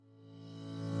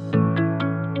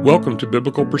Welcome to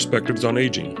Biblical Perspectives on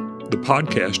Aging, the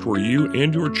podcast where you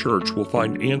and your church will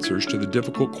find answers to the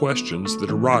difficult questions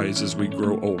that arise as we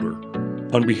grow older.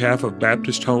 On behalf of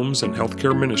Baptist Homes and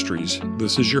Healthcare Ministries,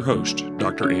 this is your host,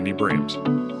 Dr. Andy Brams.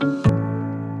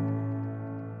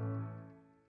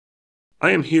 I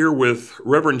am here with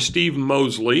Reverend Steve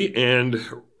Mosley, and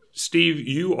Steve,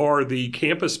 you are the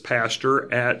campus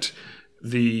pastor at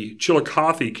the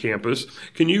Chillicothe campus.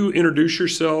 Can you introduce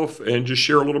yourself and just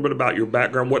share a little bit about your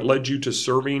background? What led you to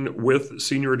serving with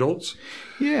senior adults?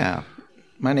 Yeah.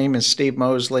 My name is Steve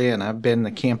Mosley, and I've been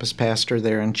the campus pastor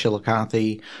there in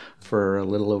Chillicothe for a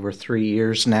little over 3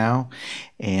 years now.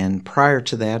 And prior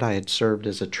to that, I had served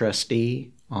as a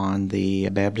trustee on the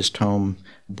Baptist Home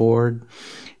Board.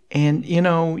 And, you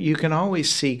know, you can always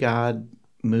see God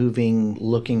moving,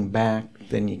 looking back,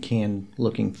 than you can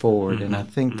looking forward. And I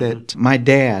think that my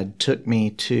dad took me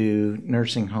to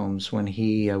nursing homes when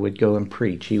he would go and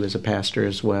preach. He was a pastor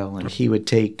as well, and he would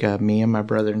take me and my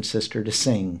brother and sister to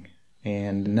sing.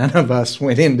 And none of us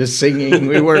went into singing.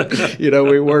 We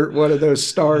weren't one of those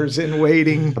stars in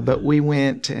waiting, but we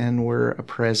went and were a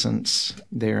presence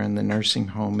there in the nursing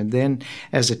home. And then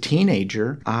as a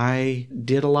teenager, I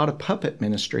did a lot of puppet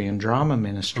ministry and drama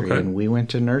ministry, and we went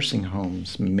to nursing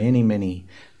homes many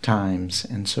times,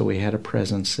 and so we had a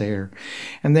presence there.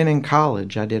 And then in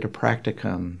college, I did a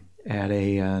practicum at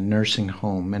a nursing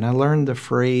home, and I learned the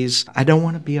phrase, I don't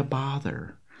want to be a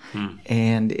bother.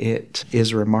 And it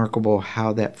is remarkable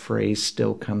how that phrase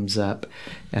still comes up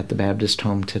at the Baptist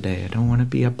home today. I don't want to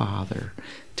be a bother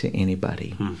to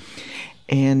anybody.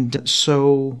 And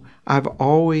so I've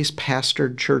always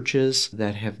pastored churches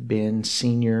that have been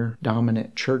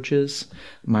senior-dominant churches.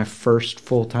 My first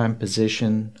full-time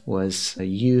position was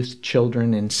youth,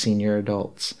 children, and senior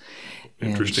adults.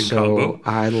 Interesting combo. combo.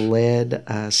 I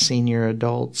led senior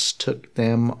adults, took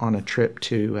them on a trip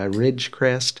to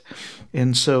Ridgecrest.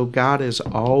 And so God has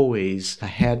always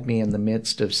had me in the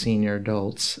midst of senior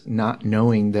adults, not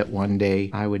knowing that one day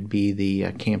I would be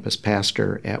the campus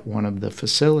pastor at one of the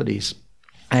facilities.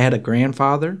 I had a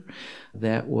grandfather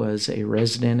that was a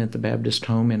resident at the Baptist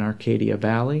home in Arcadia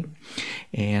Valley,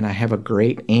 and I have a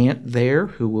great aunt there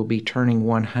who will be turning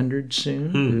 100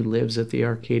 soon, who lives at the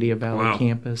Arcadia Valley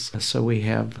campus. So we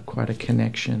have quite a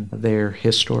connection there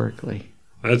historically.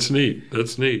 That's neat.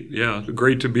 Yeah,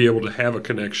 great to be able to have a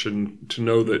connection, to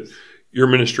know that your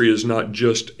ministry is not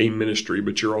just a ministry,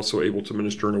 but you're also able to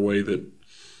minister in a way that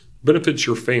benefits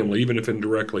your family, even if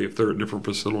indirectly, if they're at different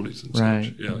facilities and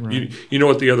such. Yeah. Right. You know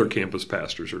what the other campus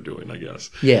pastors are doing, I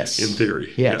guess. Yes. In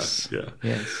theory. Yes. Yeah.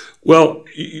 Yes. Well,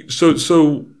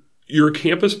 so you're a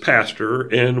campus pastor,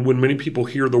 and when many people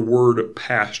hear the word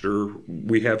pastor,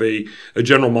 we have a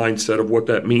general mindset of what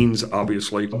that means,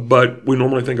 obviously. But we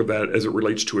normally think of that as it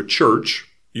relates to a church.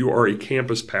 You are a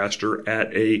campus pastor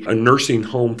at a nursing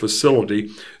home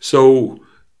facility. So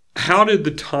how did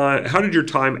your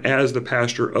time as the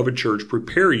pastor of a church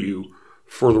prepare you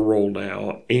for the role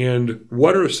now? And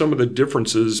what are some of the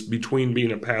differences between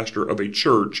being a pastor of a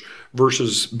church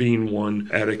versus being one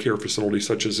at a care facility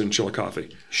such as in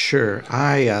Chillicothe? Sure.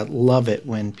 I love it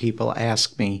when people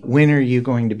ask me, when are you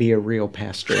going to be a real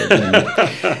pastor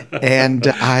again? And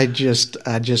I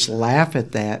just laugh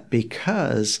at that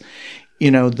because,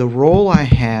 you know, the role I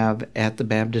have at the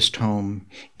Baptist home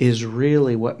is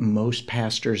really what most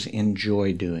pastors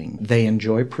enjoy doing. They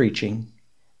enjoy preaching,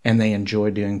 and they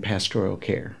enjoy doing pastoral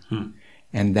care.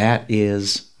 And that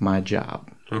is my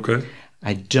job. Okay.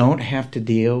 I don't have to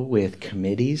deal with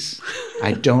committees.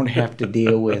 I don't have to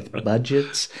deal with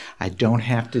budgets. I don't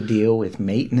have to deal with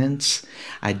maintenance.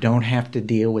 I don't have to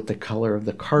deal with the color of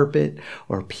the carpet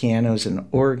or pianos and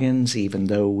organs, even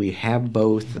though we have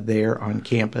both there on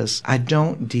campus. I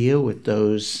don't deal with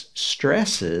those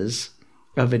stresses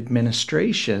of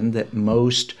administration that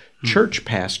most church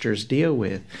pastors deal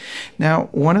with. Now,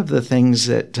 one of the things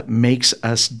that makes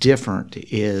us different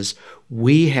is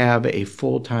we have a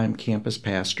full-time campus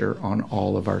pastor on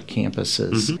all of our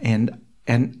campuses.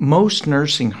 And most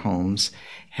nursing homes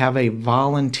have a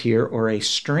volunteer or a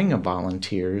string of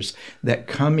volunteers that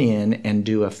come in and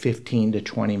do a 15 to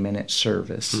 20 minute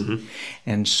service.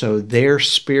 And so their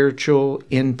spiritual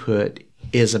input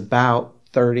is about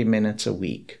 30 minutes a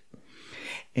week.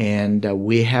 And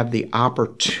we have the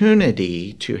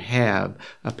opportunity to have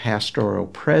a pastoral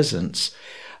presence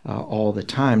all the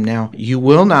time. Now, you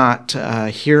will not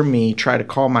hear me try to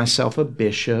call myself a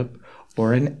bishop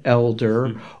or an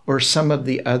elder or some of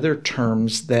the other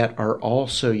terms that are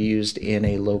also used in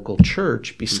a local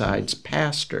church besides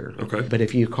pastor. Okay. But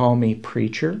if you call me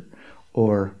preacher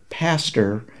or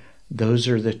pastor, Those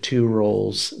are the two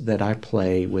roles that I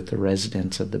play with the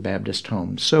residents of the Baptist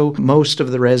home. So most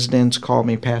of the residents call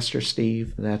me Pastor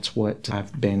Steve. That's what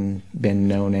I've been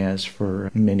known as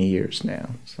for many years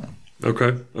now. So.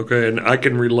 Okay. And I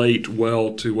can relate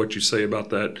well to what you say about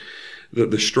that.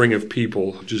 The string of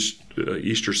people, just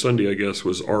Easter Sunday, I guess,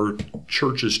 was our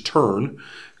church's turn,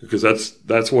 because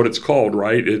that's what it's called,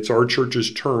 right? It's our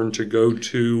church's turn to go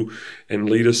to and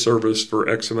lead a service for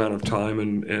X amount of time,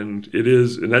 and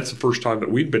that's the first time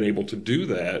that we've been able to do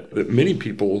that. That many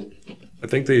people, I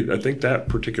think that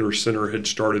particular center had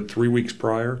started 3 weeks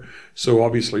prior, so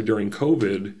obviously during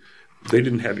COVID, they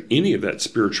didn't have any of that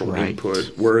spiritual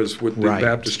input. Whereas with the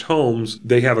Baptist homes,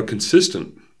 they have a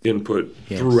consistent input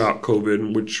throughout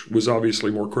COVID, which was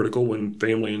obviously more critical when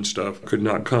family and stuff could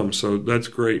not come. So that's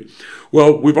great.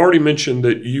 Well, we've already mentioned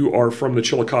that you are from the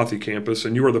Chillicothe campus,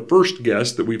 and you are the first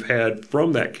guest that we've had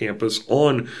from that campus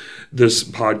on this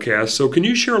podcast. So can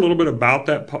you share a little bit about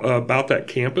that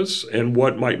campus and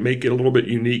what might make it a little bit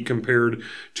unique compared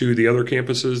to the other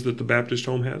campuses that the Baptist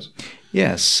home has?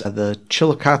 Yes, the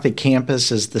Chillicothe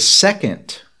campus is the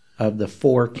second of the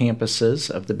 4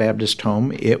 campuses of the Baptist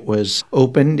home. It was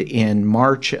opened in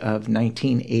March of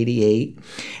 1988,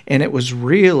 and it was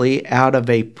really out of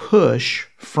a push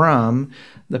from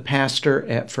the pastor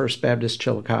at First Baptist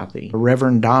Chillicothe.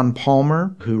 Reverend Don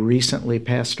Palmer, who recently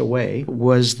passed away,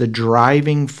 was the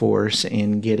driving force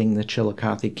in getting the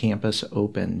Chillicothe campus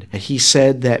opened. He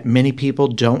said that many people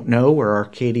don't know where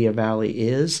Arcadia Valley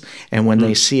is, and when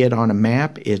they see it on a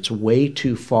map, it's way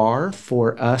too far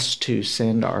for us to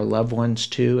send our loved ones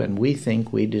to, and we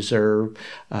think we deserve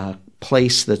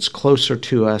place that's closer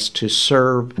to us to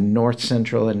serve North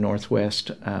Central and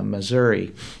Northwest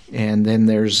Missouri. And then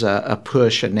there's a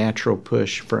natural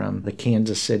push from the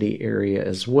Kansas City area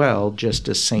as well, just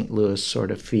as St. Louis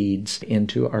sort of feeds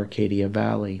into Arcadia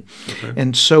Valley. Okay.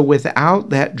 And so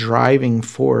without that driving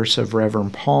force of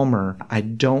Reverend Palmer, I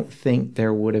don't think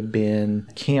there would have been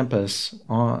campus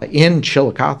in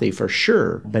Chillicothe for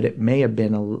sure, but it may have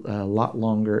been a lot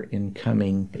longer in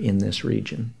coming in this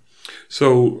region.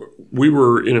 So we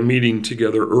were in a meeting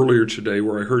together earlier today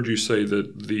where I heard you say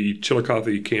that the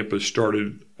Chillicothe campus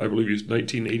started, I believe it was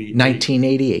 1988.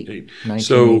 1988.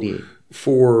 So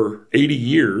for 80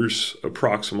 years,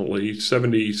 approximately,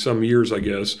 70-some years, I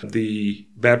guess, the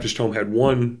Baptist home had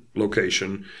one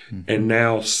location. Mm-hmm. And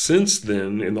now, since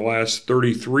then, in the last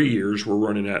 33 years we're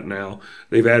running at now,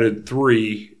 they've added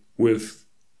 3 with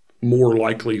more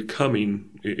likely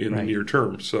coming in the near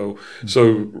term. So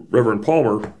Reverend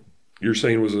Palmer, you're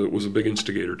saying was a big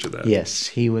instigator to that. Yes,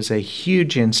 he was a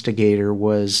huge instigator,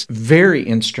 was very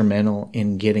instrumental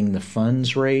in getting the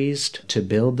funds raised to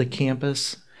build the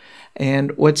campus.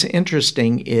 And what's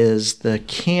interesting is the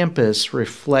campus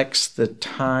reflects the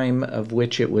time of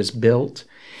which it was built.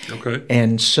 Okay.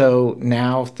 And so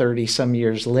now, 30-some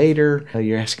years later,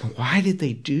 you're asking, why did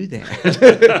they do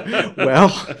that? Well,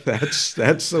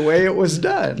 that's the way it was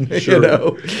done,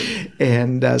 Sure.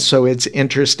 And so it's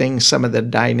interesting, some of the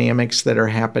dynamics that are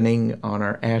happening on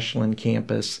our Ashland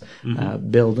campus,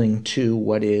 building to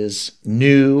what is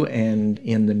new and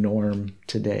in the norm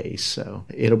today. So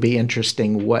it'll be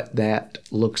interesting what that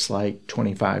looks like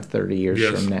 25, 30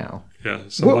 years from now. Yeah.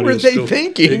 What were they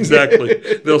thinking? Exactly.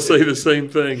 They'll say the same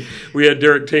thing. We had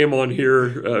Derek Tam on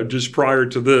here just prior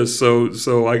to this, so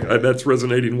that's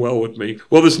resonating well with me.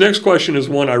 Well, this next question is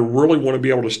one I really want to be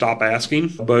able to stop asking,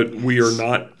 but we are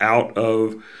not out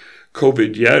of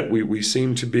COVID yet. We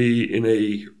seem to be in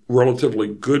a relatively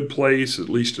good place, at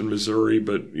least in Missouri,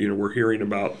 but we're hearing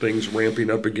about things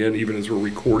ramping up again, even as we're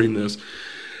recording this.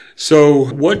 So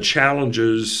what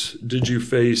challenges did you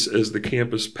face as the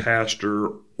campus pastor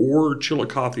or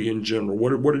Chillicothe in general?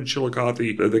 What did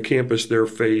Chillicothe, the campus there,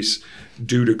 face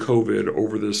due to COVID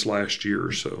over this last year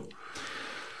or so?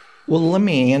 Well, let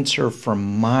me answer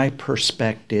from my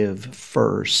perspective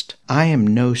first. I am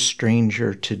no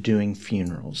stranger to doing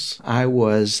funerals. I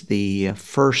was the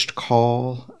first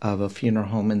call of a funeral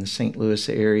home in the St. Louis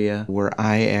area where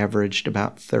I averaged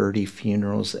about 30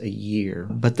 funerals a year.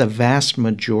 But the vast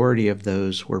majority of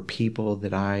those were people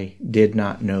that I did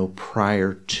not know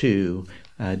prior to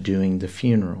doing the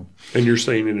funeral. And you're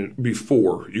saying in it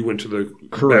before you went to the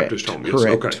Baptist home? Yes.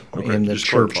 Correct. Okay. In the Just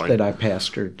church clarifying. that I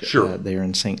pastored there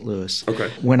in St. Louis. Okay.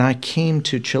 When I came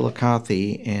to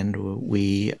Chillicothe and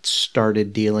we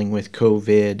started dealing with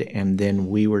COVID, and then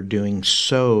we were doing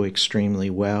so extremely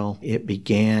well, it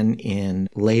began in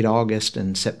late August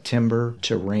and September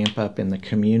to ramp up in the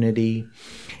community.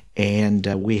 And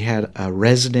we had a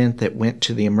resident that went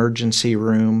to the emergency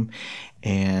room,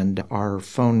 and our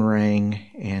phone rang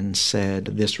and said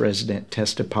this resident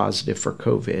tested positive for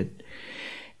COVID.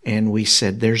 And we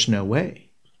said, there's no way.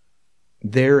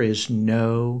 There is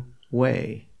no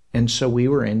way. And so we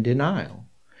were in denial.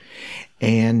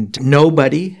 And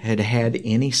nobody had had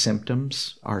any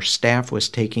symptoms. Our staff was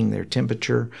taking their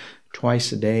temperature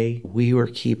twice a day. We were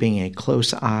keeping a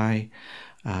close eye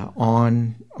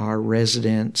on our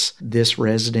residents. This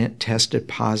resident tested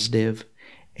positive,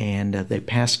 and they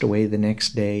passed away the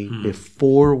next day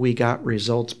before we got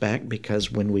results back,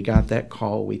 because when we got that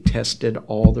call, we tested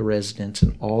all the residents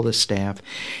and all the staff,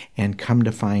 and come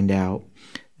to find out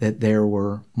that there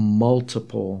were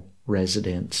multiple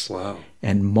residents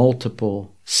and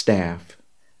multiple staff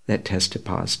that tested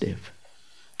positive.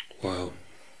 Wow.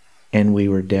 And we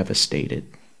were devastated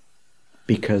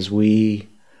because we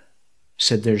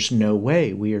said, there's no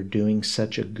way we are doing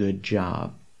such a good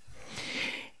job.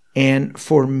 And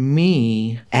for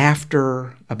me,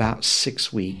 after about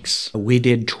 6 weeks, we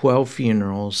did 12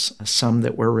 funerals, some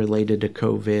that were related to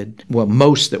COVID. Well,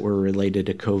 most that were related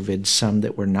to COVID, some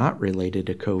that were not related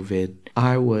to COVID.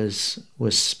 I was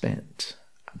spent.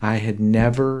 I had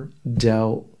never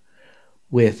dealt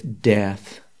with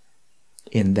death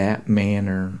in that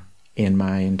manner in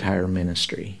my entire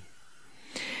ministry.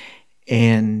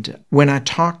 And when I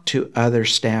talked to other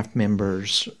staff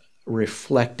members,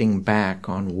 reflecting back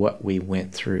on what we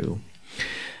went through,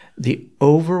 the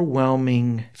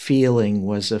overwhelming feeling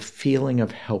was a feeling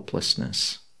of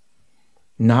helplessness.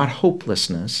 Not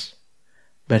hopelessness,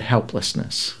 but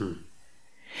helplessness.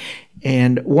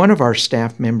 And one of our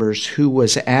staff members who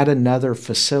was at another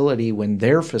facility when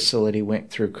their facility went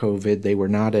through COVID, they were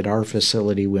not at our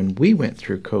facility when we went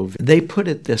through COVID, they put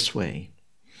it this way.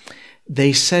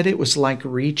 They said it was like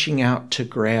reaching out to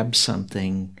grab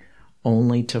something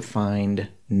only to find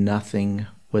nothing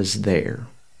was there.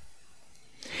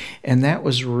 And that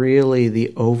was really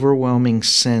the overwhelming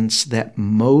sense that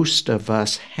most of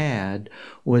us had,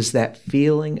 was that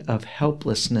feeling of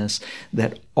helplessness,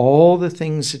 that all the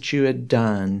things that you had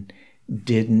done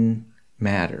didn't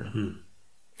matter.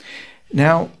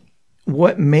 Now,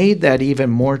 what made that even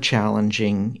more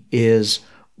challenging is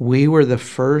we were the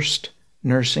first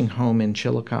nursing home in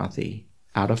Chillicothe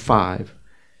out of 5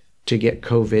 to get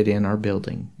COVID in our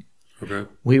building. Okay.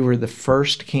 We were the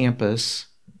first campus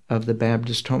of the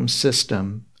Baptist Home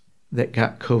System that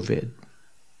got COVID.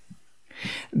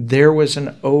 There was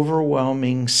an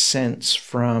overwhelming sense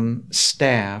from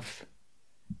staff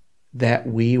that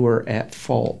we were at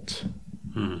fault.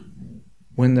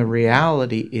 When the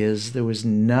reality is there was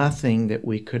nothing that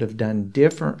we could have done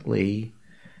differently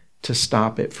to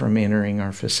stop it from entering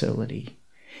our facility.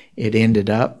 It ended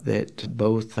up that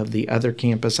both of the other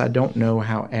campus, I don't know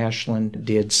how Ashland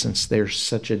did since there's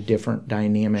such a different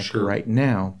dynamic right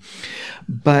now,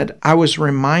 but I was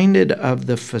reminded of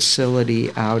the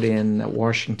facility out in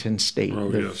Washington State,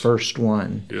 first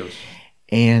one. Yes.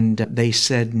 And they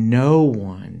said no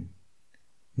one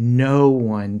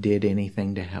did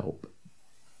anything to help.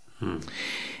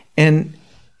 And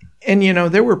you know,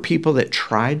 there were people that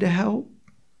tried to help,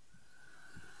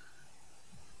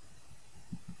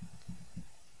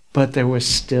 but there was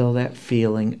still that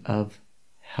feeling of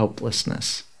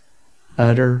helplessness,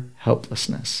 utter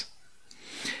helplessness.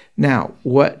 Now,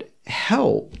 what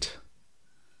helped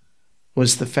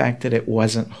was the fact that it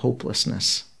wasn't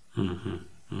hopelessness.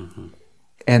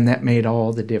 And that made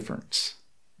all the difference.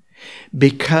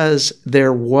 Because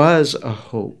there was a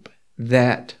hope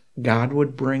that God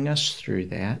would bring us through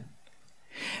that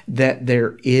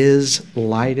there is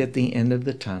light at the end of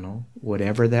the tunnel,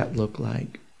 whatever that looked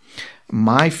like.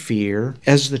 My fear,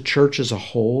 as the church as a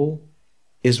whole,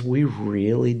 is we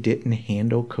really didn't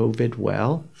handle COVID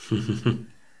well.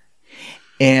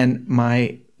 And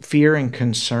my fear and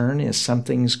concern is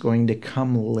something's going to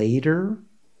come later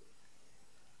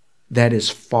that is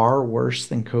far worse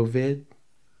than COVID,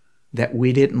 that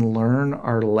we didn't learn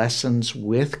our lessons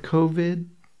with COVID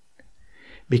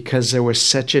because there was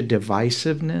such a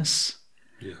divisiveness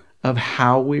of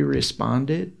how we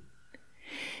responded.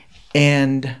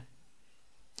 And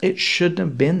it shouldn't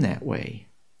have been that way.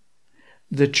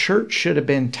 The church should have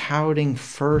been touting,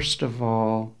 first of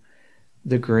all,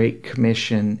 the Great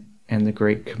Commission and the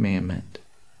Great Commandment.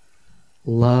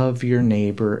 Love your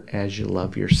neighbor as you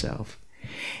love yourself.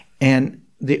 And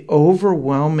the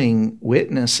overwhelming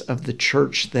witness of the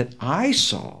church that I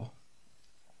saw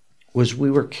was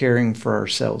we were caring for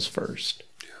ourselves first.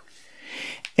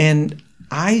 And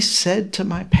I said to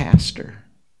my pastor,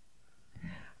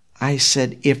 I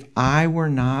said, if I were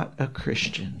not a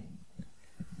Christian,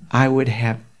 I would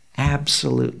have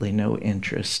absolutely no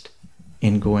interest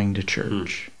in going to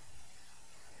church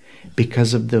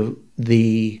because of there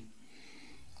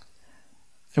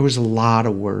was a lot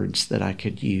of words that I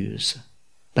could use,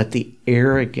 But the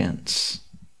arrogance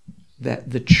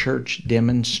that the church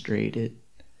demonstrated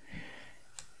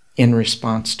in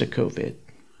response to COVID.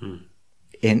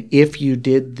 And if you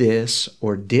did this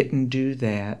or didn't do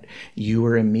that, you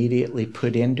were immediately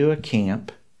put into a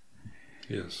camp.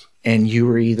 Yes. And you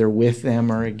were either with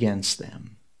them or against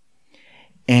them.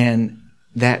 And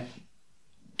that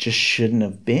just shouldn't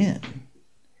have been.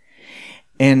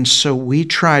 And so we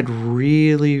tried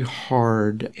really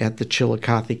hard at the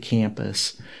Chillicothe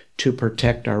campus to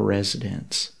protect our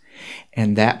residents.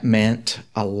 And that meant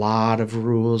a lot of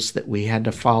rules that we had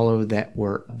to follow that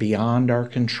were beyond our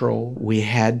control. We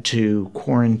had to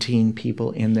quarantine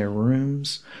people in their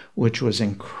rooms, which was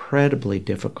incredibly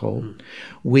difficult.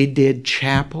 We did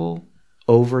chapel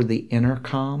over the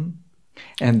intercom,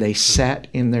 and they sat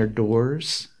in their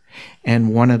doors.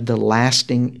 And one of the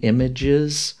lasting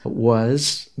images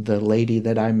was the lady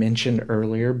that I mentioned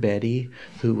earlier, Betty,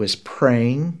 who was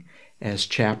praying as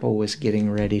chapel was getting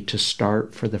ready to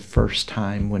start for the first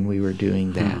time when we were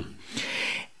doing that.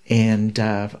 And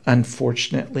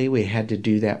unfortunately, we had to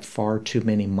do that far too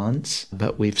many months,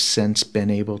 but we've since been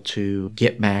able to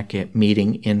get back at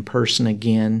meeting in person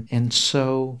again. And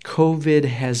so COVID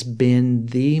has been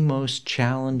the most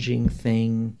challenging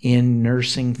thing in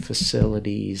nursing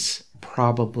facilities,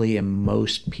 probably in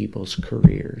most people's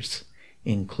careers,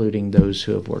 including those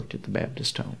who have worked at the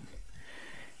Baptist Home.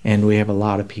 And we have a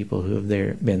lot of people who have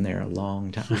been there a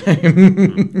long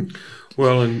time.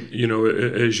 Well, and, you know,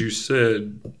 as you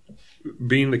said,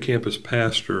 being the campus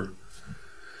pastor,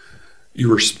 you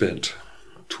were spent.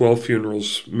 12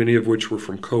 funerals, many of which were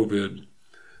from COVID.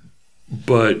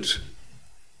 But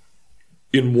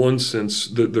in one sense,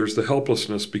 there's the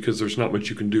helplessness because there's not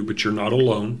much you can do, but you're not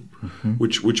alone,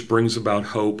 which brings about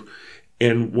hope.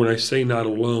 And when I say not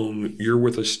alone, you're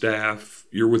with a staff,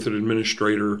 you're with an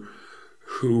administrator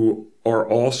who are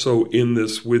also in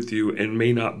this with you and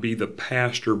may not be the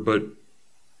pastor, but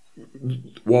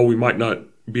while we might not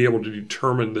be able to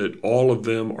determine that all of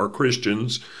them are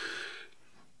Christians,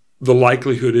 the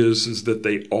likelihood is that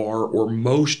they are, or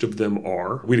most of them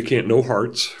are. We can't know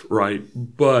hearts, right?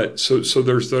 But so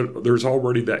there's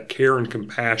already that care and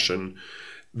compassion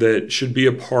that should be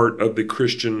a part of the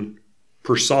Christian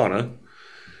persona.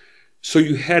 So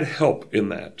you had help in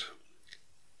that.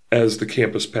 As the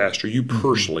campus pastor, you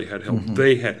personally had help.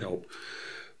 They had help.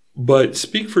 But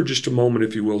speak for just a moment,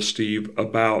 if you will, Steve,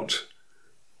 about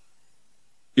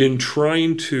in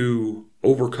trying to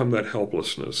overcome that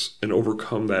helplessness and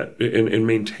overcome that and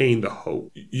maintain the hope.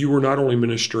 You were not only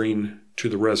ministering to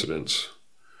the residents,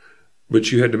 but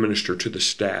you had to minister to the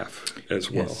staff as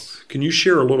well. Yes. Can you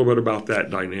share a little bit about that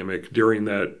dynamic during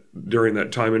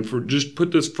that time? And for just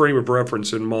put this frame of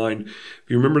reference in mind, if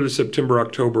you remember the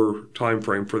September-October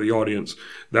timeframe for the audience,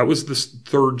 that was the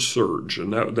third surge,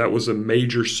 and that was a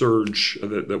major surge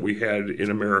that we had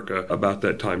in America about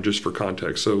that time, just for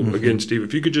context. So again, Steve,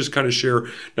 if you could just kind of share,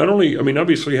 not only, I mean,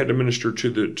 obviously you had to minister to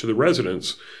the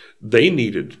residents, they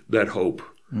needed that hope,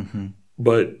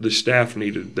 but the staff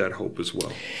needed that hope as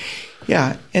well.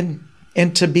 Yeah,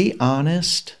 and to be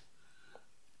honest,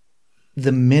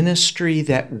 the ministry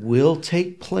that will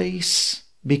take place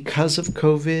because of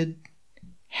COVID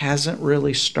hasn't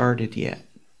really started yet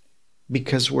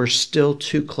because we're still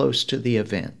too close to the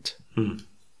event.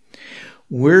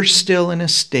 We're still in a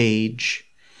stage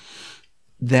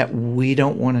that we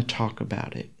don't want to talk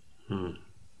about it.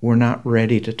 We're not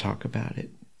ready to talk about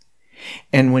it.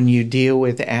 And when you deal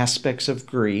with aspects of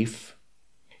grief,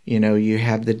 you know, you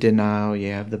have the denial,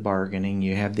 you have the bargaining,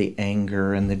 you have the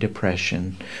anger and the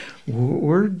depression.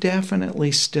 We're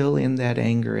definitely still in that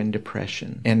anger and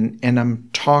depression. And I'm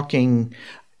talking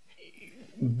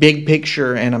big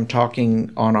picture, and I'm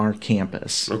talking on our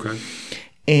campus. Okay.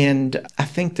 And I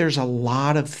think there's a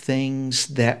lot of things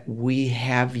that we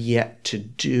have yet to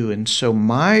do. And so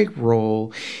my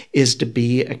role is to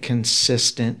be a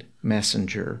consistent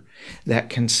messenger, that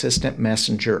consistent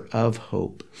messenger of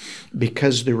hope.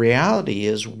 Because the reality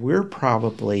is we're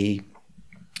probably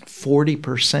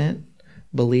 40%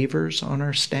 believers on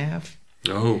our staff.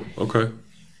 Oh, okay.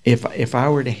 If I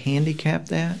were to handicap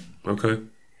that. Okay.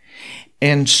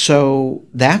 And so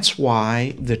that's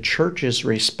why the church's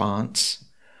response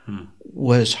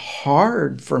was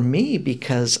hard for me,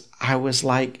 because I was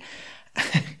like,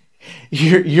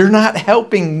 you're not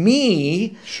helping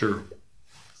me. Sure.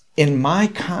 In my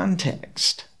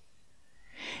context.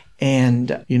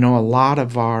 And you know, a lot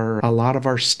of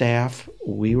our staff,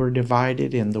 we were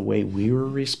divided in the way we were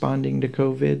responding to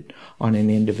COVID on an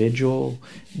individual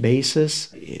basis.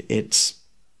 It's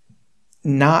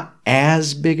not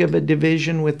as big of a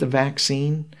division with the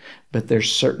vaccine, but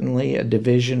there's certainly a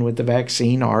division with the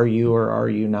vaccine. Are you or are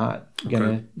you not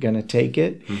gonna take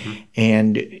it?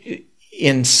 And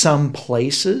in some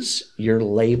places, you're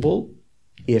labeled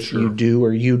if you do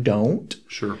or you don't.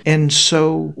 And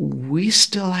so we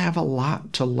still have a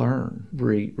lot to learn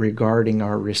regarding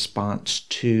our response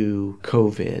to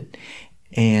COVID.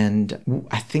 And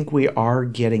I think we are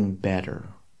getting better,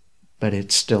 but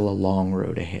it's still a long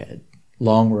road ahead.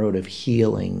 Long road of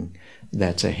healing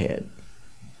that's ahead.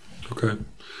 Okay.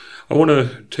 I want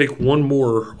to take one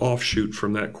more offshoot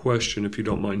from that question, if you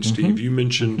don't mind, Steve. You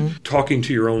mentioned talking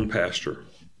to your own pastor.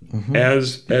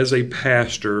 As a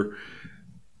pastor,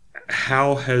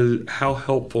 how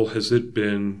helpful has it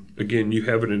been? Again, you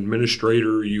have an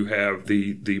administrator, you have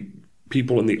the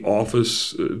people in the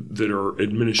office that are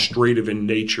administrative in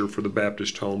nature for the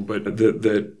Baptist home, but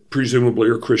that presumably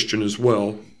are Christian as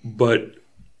well. But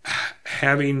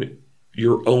having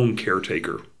your own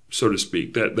caretaker, so to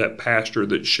speak, that pastor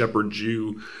that shepherds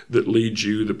you, that leads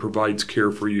you, that provides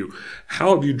care for you,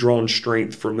 how have you drawn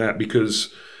strength from that?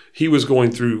 Because he was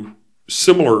going through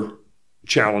similar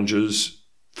challenges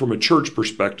from a church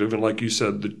perspective. And like you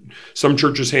said, some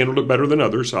churches handled it better than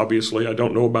others. Obviously, I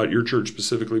don't know about your church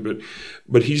specifically,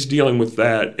 but he's dealing with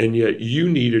that. And yet you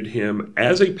needed him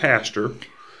as a pastor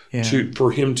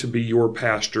for him to be your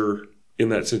pastor in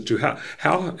that sense too.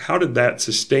 How did that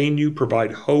sustain you,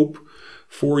 provide hope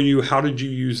for you? How did you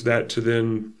use that to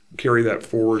then carry that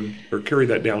forward, or carry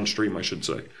that downstream, I should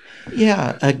say?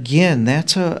 Yeah, again,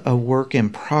 that's a work in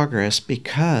progress,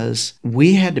 because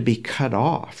we had to be cut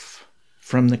off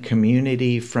from the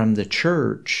community, from the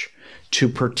church, to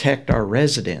protect our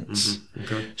residents.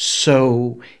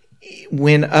 So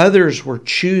when others were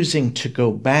choosing to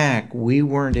go back, we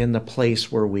weren't in the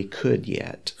place where we could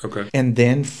yet. And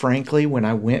then, frankly, when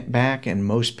I went back and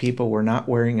most people were not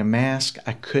wearing a mask,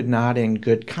 I could not in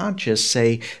good conscience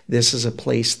say, this is a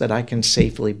place that I can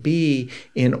safely be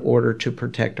in order to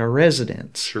protect our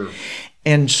residents.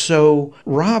 And so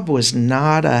Rob was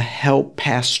not a help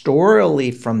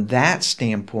pastorally from that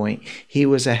standpoint. He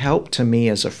was a help to me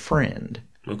as a friend.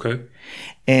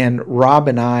 And Rob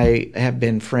and I have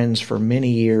been friends for many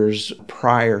years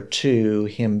prior to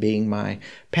him being my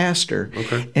pastor.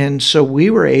 And so we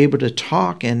were able to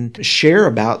talk and share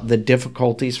about the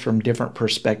difficulties from different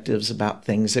perspectives about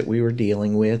things that we were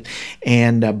dealing with.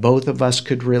 And both of us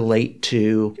could relate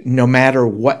to, no matter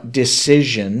what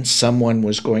decision someone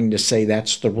was going to say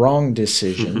that's the wrong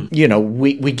decision. You know,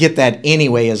 we get that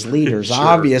anyway as leaders,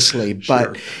 obviously.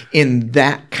 But in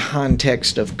that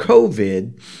context of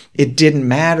COVID, it didn't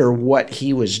matter what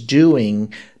he was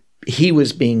doing. He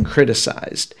was being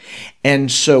criticized.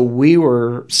 And so we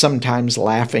were sometimes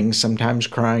laughing, sometimes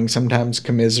crying, sometimes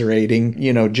commiserating,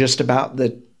 just about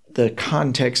the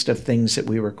context of things that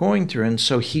we were going through. And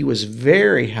so he was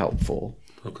very helpful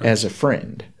as a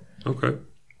friend.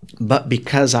 But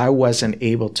because I wasn't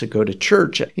able to go to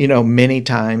church, many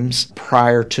times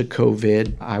prior to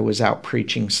COVID, I was out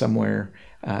preaching somewhere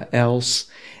else.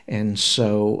 And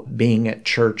so being at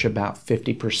church about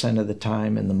 50% of the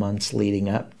time in the months leading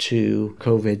up to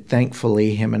COVID,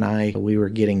 thankfully, him and I, we were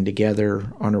getting together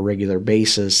on a regular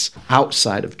basis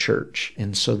outside of church.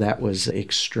 And so that was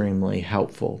extremely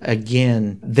helpful.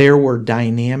 Again, there were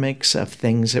dynamics of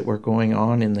things that were going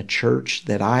on in the church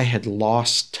that I had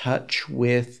lost touch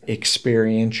with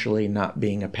experientially, not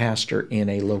being a pastor in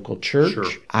a local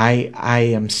church. I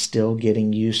am still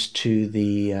getting used to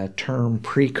the term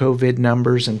pre-COVID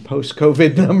numbers and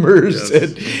post-COVID numbers,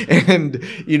 and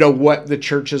what the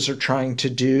churches are trying to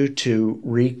do to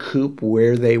recoup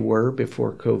where they were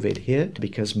before COVID hit,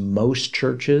 because most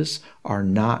churches are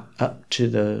not up to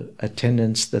the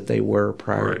attendance that they were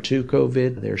prior to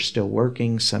COVID. They're still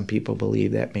working. Some people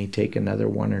believe that may take another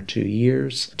 1 or 2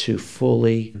 years to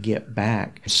fully get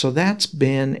back. So that's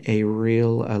been a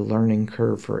real learning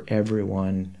curve for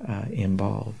everyone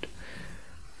involved.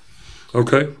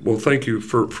 Okay. Well, thank you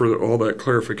for all that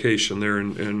clarification there.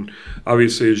 And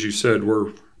obviously, as you said,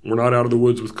 we're not out of the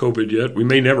woods with COVID yet. We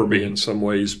may never be in some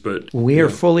ways, but we are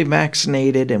fully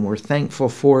vaccinated, and we're thankful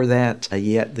for that.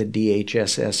 Yet the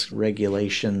DHSS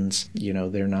regulations,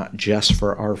 they're not just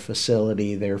for our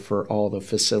facility, they're for all the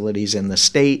facilities in the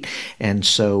state. And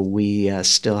so we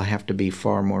still have to be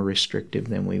far more restrictive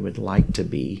than we would like to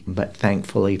be. But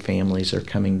thankfully, families are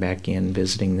coming back in,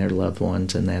 visiting their loved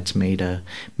ones, and that's made a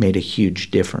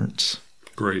huge difference.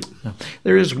 Great.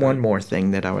 There is one more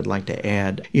thing that I would like to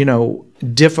add.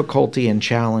 Difficulty and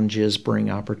challenges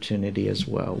bring opportunity as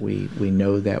well. We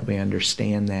know that, we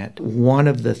understand that. One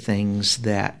of the things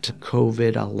that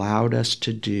COVID allowed us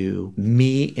to do,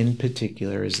 me in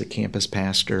particular as the campus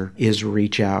pastor, is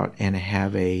reach out and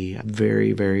have a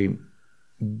very, very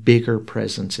bigger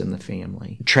presence in the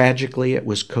family. Tragically, it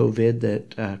was COVID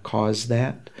that caused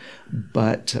that,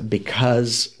 but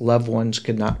because loved ones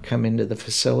could not come into the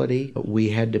facility, we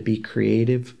had to be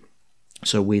creative.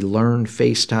 So we learned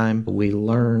FaceTime, we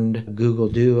learned Google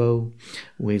Duo,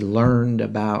 we learned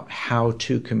about how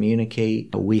to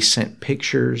communicate. We sent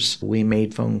pictures, we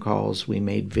made phone calls, we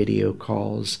made video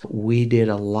calls. We did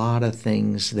a lot of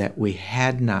things that we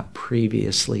had not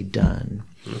previously done.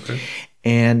 Okay.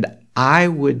 And I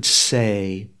would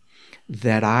say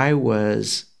that I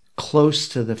was close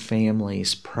to the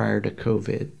families prior to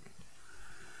COVID.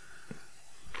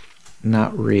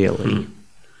 Not really.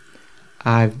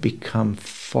 I've become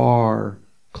far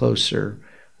closer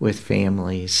with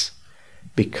families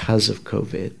because of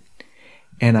COVID.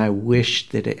 And I wish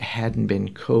that it hadn't been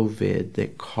COVID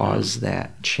that caused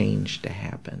that change to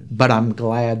happen. But I'm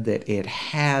glad that it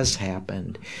has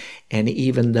happened. And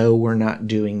even though we're not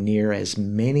doing near as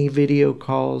many video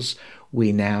calls,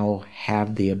 we now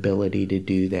have the ability to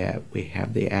do that. We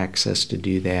have the access to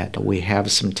do that. We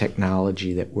have some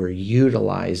technology that we're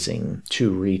utilizing to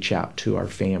reach out to our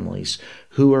families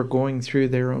who are going through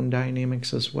their own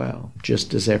dynamics as well,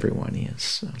 just as everyone is.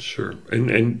 So. Sure.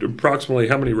 And approximately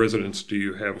how many residents do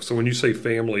you have? So when you say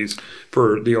families,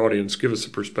 for the audience, give us a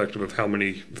perspective of how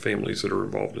many families that are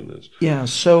involved in this. Yeah,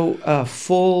 so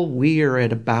full, we are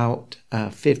at about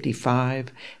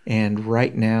 55, and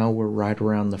right now we're right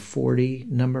around the 40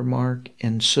 number mark.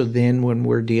 And so then when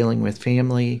we're dealing with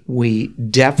family, we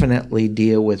definitely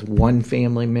deal with one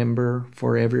family member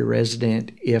for every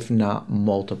resident, if not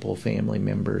multiple family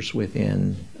members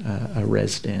within a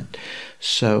resident.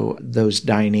 So those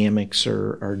dynamics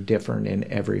are different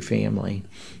in every family.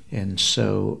 And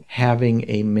so having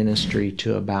a ministry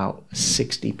to about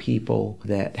 60 people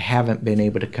that haven't been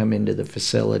able to come into the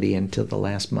facility until the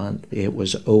last month, it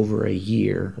was over a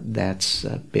year, that's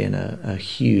been a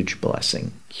huge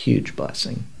blessing, huge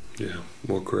blessing. Yeah,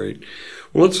 well, great.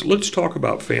 Well, let's talk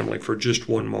about family for just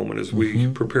one moment as we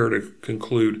prepare to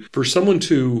conclude. For someone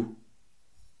to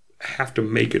have to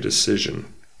make a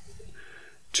decision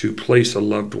to place a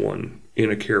loved one in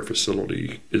a care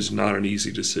facility is not an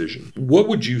easy decision. What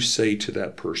would you say to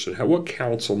that person? What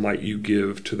counsel might you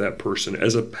give to that person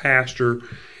as a pastor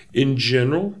in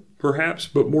general, perhaps,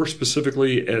 but more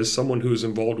specifically as someone who is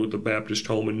involved with the Baptist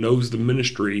Home and knows the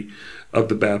ministry of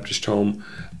the Baptist Home?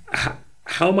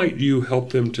 How might you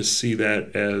help them to see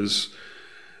that as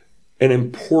an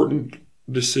important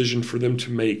decision for them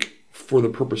to make for the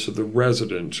purpose of the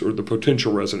resident, or the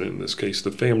potential resident in this case,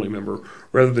 the family member,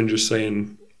 rather than just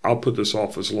saying, I'll put this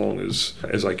off as long as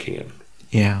I can?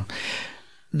 Yeah.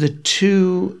 The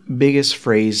two biggest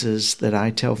phrases that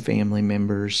I tell family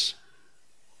members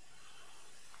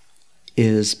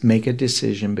is make a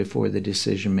decision before the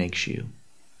decision makes you.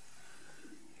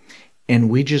 And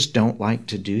we just don't like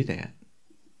to do that.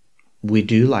 We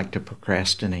do like to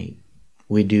procrastinate.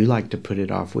 We do like to put it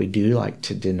off. We do like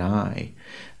to deny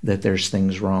that there's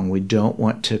things wrong. We don't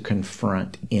want to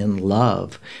confront in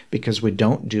love because we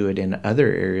don't do it in other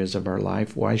areas of our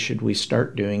life. Why should we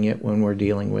start doing it when we're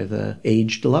dealing with an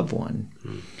aged loved one?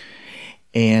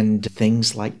 And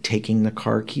things like taking the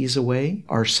car keys away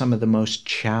are some of the most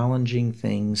challenging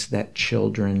things that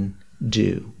children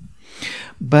do.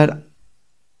 But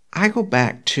I go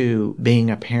back to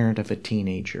being a parent of a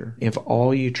teenager. If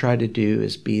all you try to do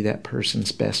is be that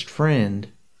person's best friend,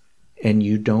 and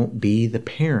you don't be the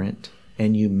parent,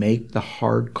 and you make the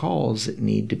hard calls that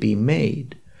need to be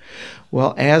made,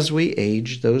 well, as we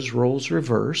age, those roles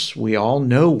reverse. We all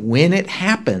know when it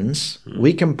happens.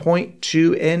 We can point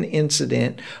to an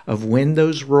incident of when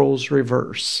those roles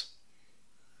reverse.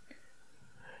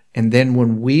 And then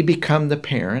when we become the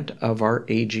parent of our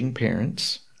aging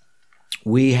parents,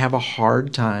 we have a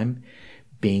hard time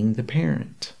being the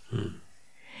parent.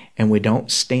 And we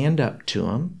don't stand up to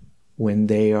them when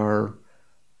they are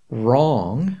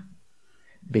wrong,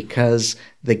 because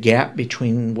the gap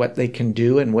between what they can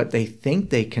do and what they think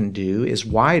they can do is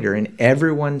wider, and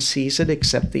everyone sees it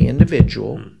except the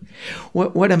individual.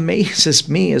 What amazes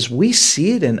me is we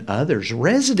see it in others.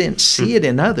 Residents see it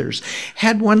in others.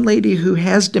 Had one lady who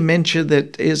has dementia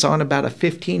that is on about a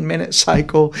 15-minute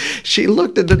cycle. She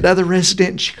looked at another resident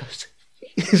and she goes,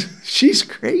 she's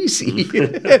crazy.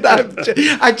 And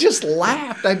I just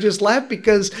laughed. I just laughed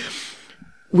because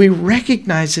We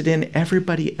recognize it in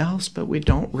everybody else, but we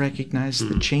don't recognize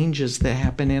the changes that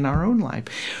happen in our own life.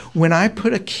 When I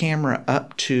put a camera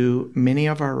up to many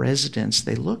of our residents,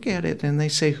 they look at it and they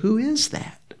say, "Who is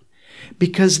that?"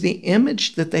 Because the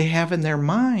image that they have in their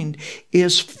mind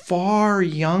is far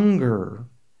younger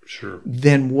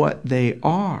than what they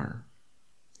are.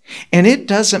 And it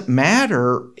doesn't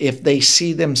matter if they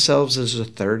see themselves as a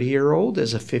 30-year-old,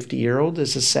 as a 50-year-old,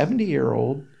 as a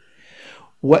 70-year-old.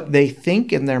 What they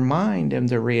think in their mind and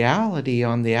the reality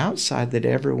on the outside that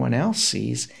everyone else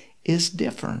sees is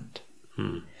different.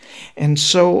 And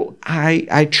so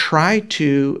I try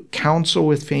to counsel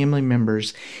with family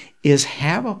members is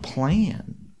have a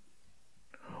plan.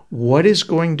 What is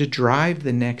going to drive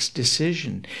the next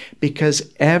decision?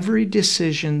 Because every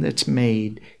decision that's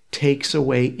made takes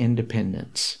away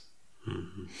independence.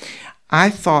 I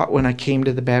thought when I came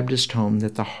to the Baptist home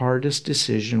that the hardest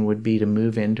decision would be to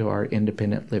move into our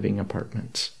independent living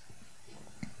apartments.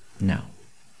 No.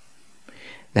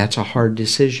 That's a hard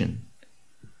decision.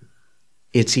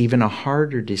 It's even a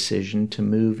harder decision to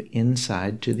move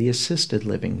inside to the assisted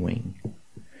living wing.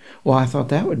 Well, I thought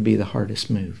that would be the hardest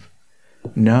move.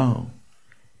 No.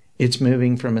 It's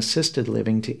moving from assisted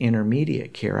living to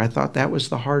intermediate care. I thought that was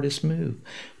the hardest move.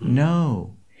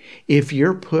 No. If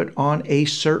you're put on a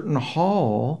certain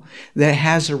hall that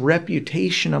has a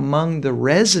reputation among the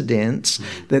residents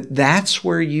that that's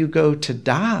where you go to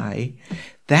die,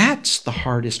 that's the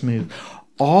hardest move.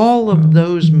 All of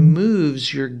those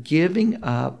moves, you're giving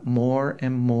up more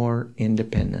and more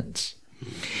independence.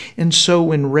 And so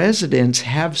when residents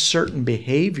have certain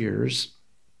behaviors,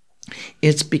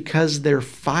 it's because they're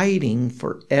fighting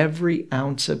for every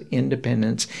ounce of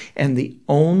independence, and the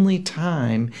only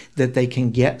time that they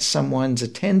can get someone's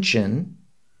attention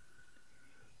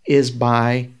is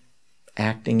by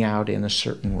acting out in a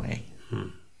certain way.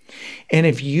 And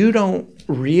if you don't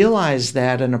realize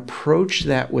that and approach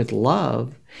that with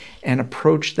love and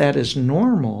approach that as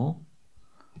normal,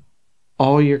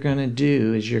 all you're going to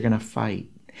do is you're going to fight.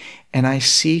 And I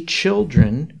see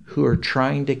children who are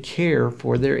trying to care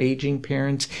for their aging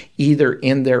parents, either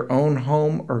in their own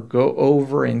home or go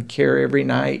over and care every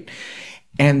night.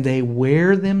 And they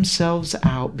wear themselves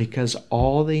out because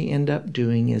all they end up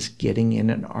doing is getting in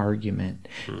an argument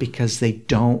because they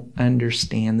don't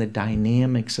understand the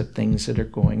dynamics of things that are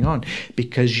going on.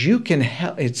 Because you can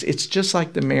help, it's just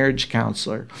like the marriage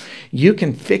counselor. You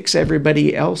can fix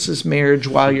everybody else's marriage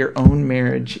while your own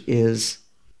marriage is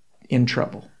in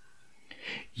trouble.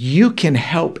 You can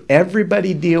help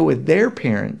everybody deal with their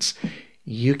parents.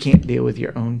 You can't deal with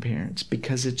your own parents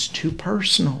because it's too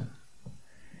personal.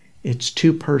 It's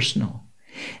too personal.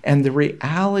 And the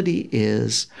reality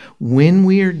is, when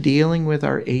we are dealing with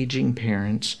our aging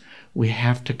parents, we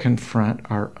have to confront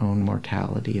our own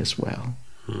mortality as well.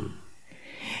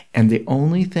 And the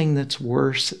only thing that's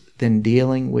worse than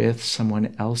dealing with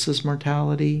someone else's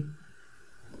mortality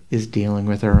is dealing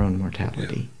with our own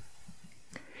mortality.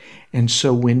 And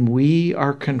so when we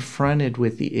are confronted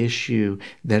with the issue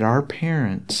that our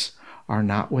parents are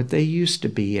not what they used to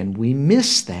be, and we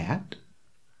miss that,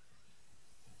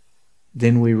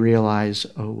 then we realize,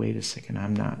 oh, wait a second,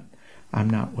 I'm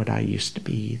not what I used to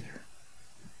be either.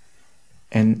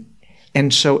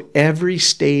 And so every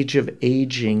stage of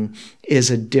aging is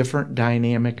a different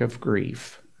dynamic of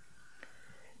grief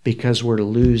because we're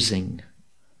losing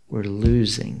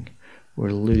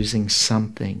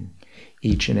something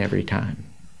each and every time.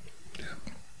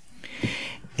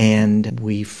 And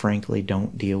we frankly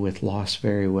don't deal with loss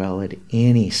very well at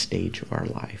any stage of our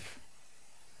life.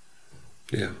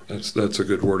 Yeah, that's a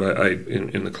good word. I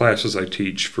in the classes I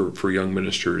teach for young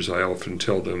ministers, I often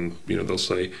tell them, they'll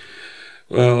say,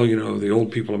 well, the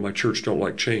old people in my church don't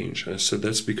like change. And I said,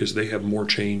 that's because they have more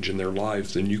change in their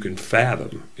lives than you can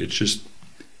fathom. It's just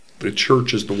the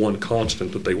church is the one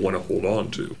constant that they want to hold on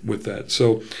to with that.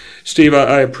 So, Steve,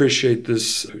 I appreciate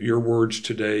your words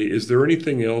today. Is there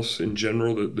anything else in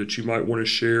general that you might want to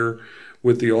share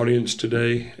with the audience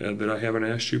today that I haven't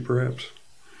asked you, perhaps?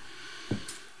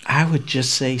 I would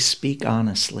just say speak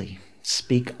honestly.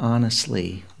 Speak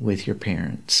honestly with your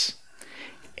parents.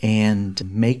 And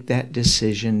make that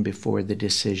decision before the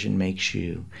decision makes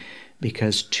you.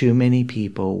 Because too many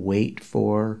people wait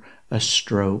for a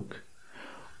stroke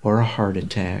or a heart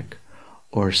attack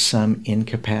or some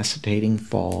incapacitating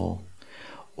fall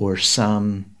or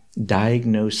some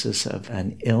diagnosis of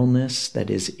an illness that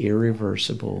is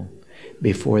irreversible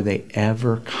before they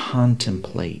ever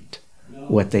contemplate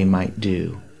what they might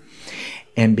do.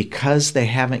 And because they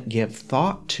haven't given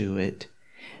thought to it,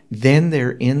 then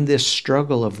they're in this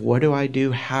struggle of what do I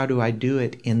do? How do I do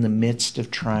it in the midst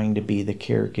of trying to be the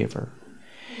caregiver?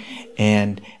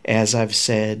 And as I've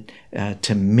said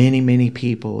to many, many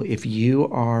people, if you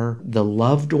are the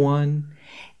loved one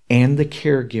and the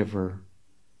caregiver,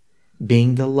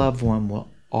 being the loved one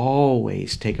will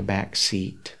always take a back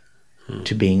seat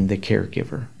to being the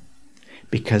caregiver,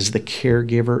 because the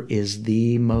caregiver is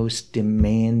the most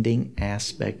demanding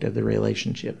aspect of the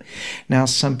relationship. Now,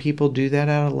 some people do that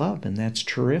out of love, and that's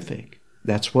terrific.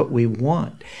 That's what we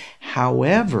want.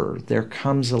 However, there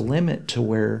comes a limit to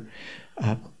where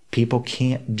people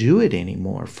can't do it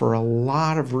anymore for a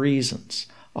lot of reasons,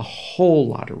 a whole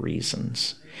lot of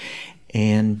reasons.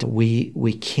 And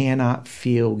we cannot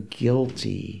feel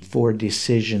guilty for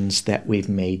decisions that we've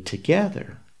made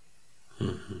together.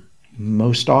 Mm-hmm.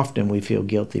 Most often we feel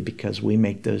guilty because we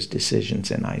make those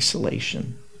decisions in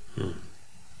isolation. Mm.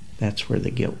 That's where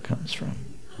the guilt comes from.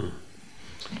 Mm.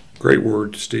 Great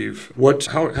word, Steve.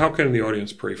 How can the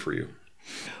audience pray for you?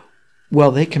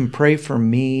 Well, they can pray for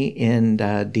me in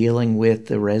dealing with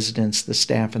the residents, the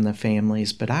staff, and the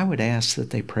families, but I would ask that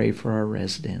they pray for our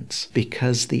residents,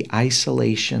 because the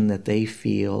isolation that they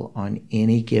feel on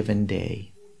any given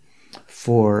day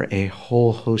for a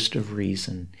whole host of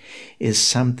reasons is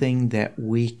something that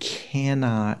we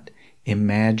cannot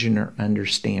imagine or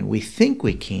understand. We think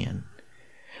we can.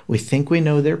 We think we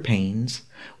know their pains.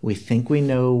 We think we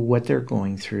know what they're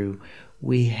going through.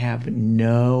 We have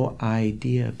no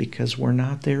idea because we're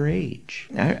not their age.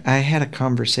 I had a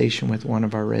conversation with one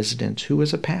of our residents who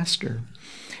was a pastor,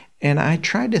 and I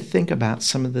tried to think about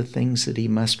some of the things that he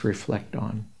must reflect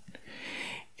on.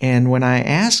 And when I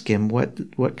asked him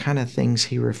what kind of things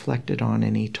he reflected on,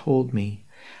 and he told me,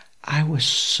 I was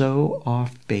so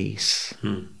off base.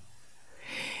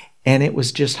 And it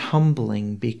was just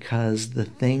humbling, because the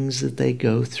things that they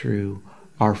go through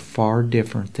are far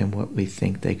different than what we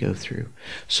think they go through.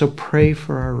 So pray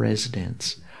for our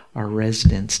residents. Our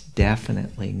residents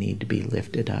definitely need to be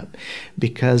lifted up,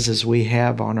 because as we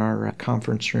have on our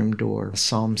conference room door,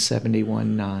 Psalm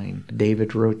 71:9,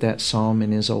 David wrote that psalm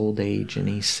in his old age, and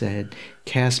he said,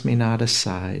 "Cast me not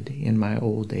aside in my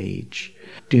old age.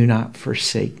 Do not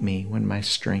forsake me when my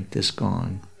strength is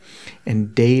gone."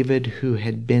 And David, who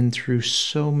had been through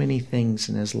so many things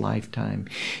in his lifetime,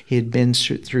 he had been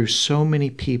through so many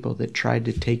people that tried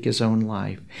to take his own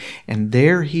life. And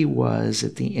there he was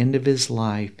at the end of his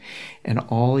life, and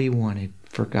all he wanted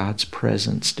for God's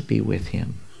presence to be with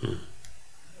him.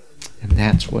 And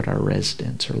that's what our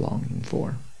residents are longing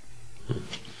for.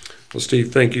 Well,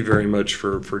 Steve, thank you very much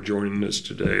for joining us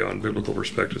today on Biblical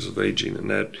Perspectives of Aging.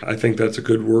 And I think that's a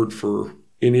good word for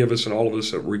any of us and all of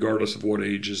us, regardless of what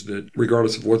age, is that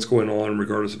regardless of what's going on,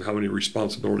 regardless of how many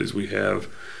responsibilities we have,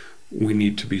 we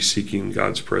need to be seeking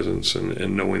God's presence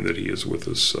and knowing that He is with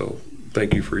us. So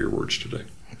thank you for your words today.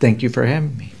 Thank you for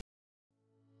having me.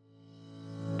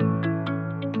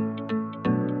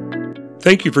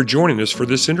 Thank you for joining us for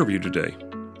this interview today.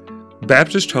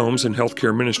 Baptist Homes and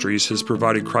Healthcare Ministries has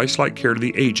provided Christ-like care to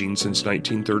the aging since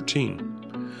 1913.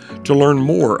 To learn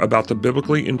more about the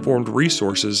biblically informed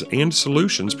resources and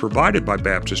solutions provided by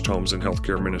Baptist Homes and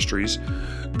Healthcare Ministries,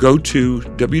 go to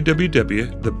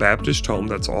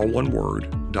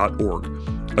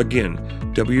www.thebaptisthome.org. Again,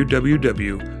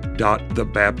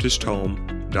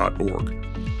 www.thebaptisthome.org.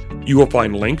 You will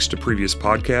find links to previous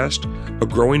podcasts, a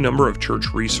growing number of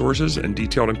church resources, and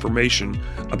detailed information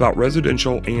about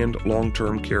residential and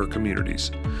long-term care communities.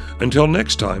 Until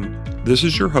next time, this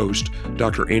is your host,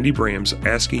 Dr. Andy Brams,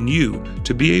 asking you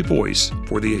to be a voice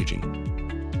for the aging.